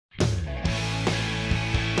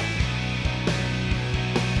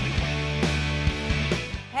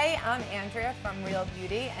I'm Andrea from Real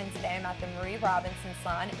Beauty, and today I'm at the Marie Robinson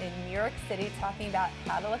Salon in New York City talking about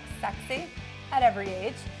how to look sexy at every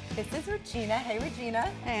age. This is Regina. Hey, Regina.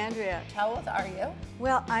 Hey, Andrea. How old are you?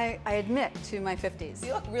 Well, I admit to my 50s.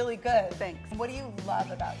 You look really good. Thanks. What do you love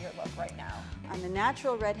about your look right now? I'm a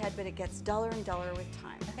natural redhead, but it gets duller and duller with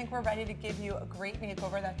time. I think we're ready to give you a great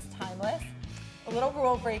makeover that's timeless. A little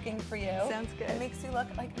rule breaking for you. Sounds good. It makes you look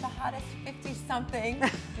like the hottest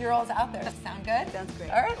 50-something-year-olds out there. Sound good? Sounds great.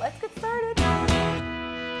 All right, let's get started.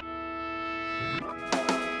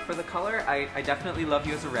 For the color, I definitely love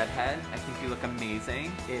you as a redhead. I think you look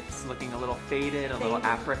amazing. It's looking a little faded, a little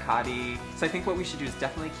apricot-y. So I think what we should do is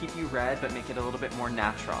definitely keep you red, but make it a little bit more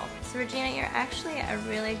natural. So Regina, you're actually a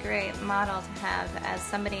really great model to have as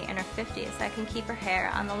somebody in her 50s that can keep her hair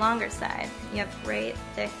on the longer side. You have great,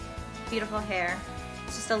 thick, beautiful hair.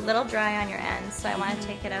 It's just a little dry on your ends, so I want to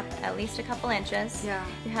take it up at least a couple inches. Yeah.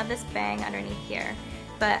 You have this bang underneath here,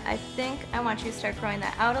 but I think I want you to start growing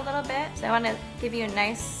that out a little bit. So I want to give you a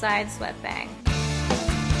nice side swept bang.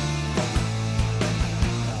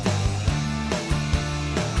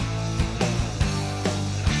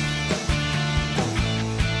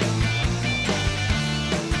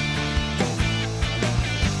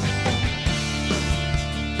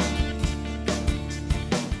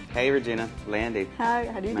 Hey Regina, Landy. Hi,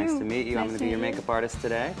 how do you do? Nice to meet you. I'm going to be your meet you. makeup artist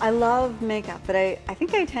today. I love makeup, but I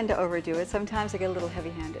think I tend to overdo it. Sometimes I get a little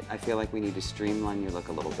heavy-handed. I feel like we need to streamline your look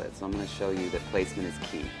a little bit, so I'm going to show you that placement is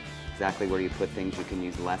key. Exactly where you put things you can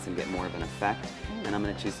use less and get more of an effect. And I'm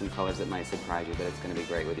going to choose some colors that might surprise you, but it's going to be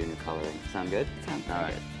great with your new coloring. Sound good? Sounds All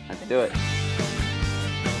right, good. let's do it.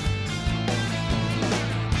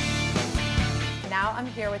 Now I'm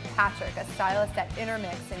here with Patrick, a stylist at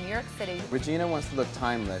Intermix in New York City. Regina wants to look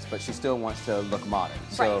timeless, but she still wants to look modern.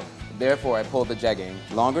 So Right. therefore I pulled the jegging,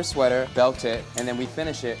 longer sweater, belt it, and then we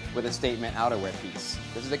finish it with a statement outerwear piece.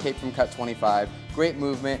 This is a cape from Cut 25. Great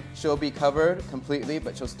movement. She'll be covered completely,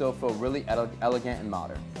 but she'll still feel really elegant and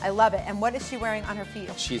modern. I love it. And what is she wearing on her feet?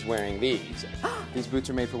 She's wearing these. These boots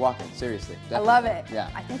are made for walking, seriously. I love it. Yeah.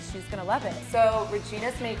 I think she's gonna love it. So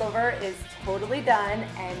Regina's makeover is totally done,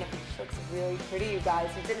 and she looks really pretty, you guys.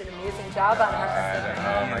 You did an amazing job on her.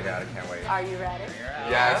 Oh my god, I can't wait. Are you ready?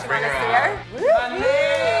 Yes, bring her Wanna on. see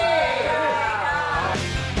her?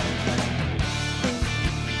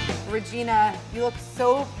 Regina, you look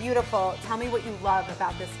so beautiful. Tell me what you love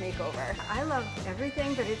about this makeover. I love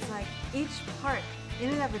everything, but it's like each part, in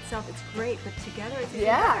and of itself, it's great, but together it's even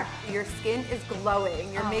Yeah, better. your skin is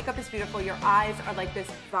glowing. Your makeup is beautiful. Your eyes are like this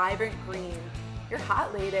vibrant green. You're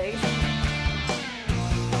hot, lady.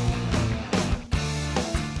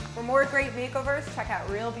 For more great makeovers, check out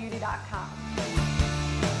realbeauty.com.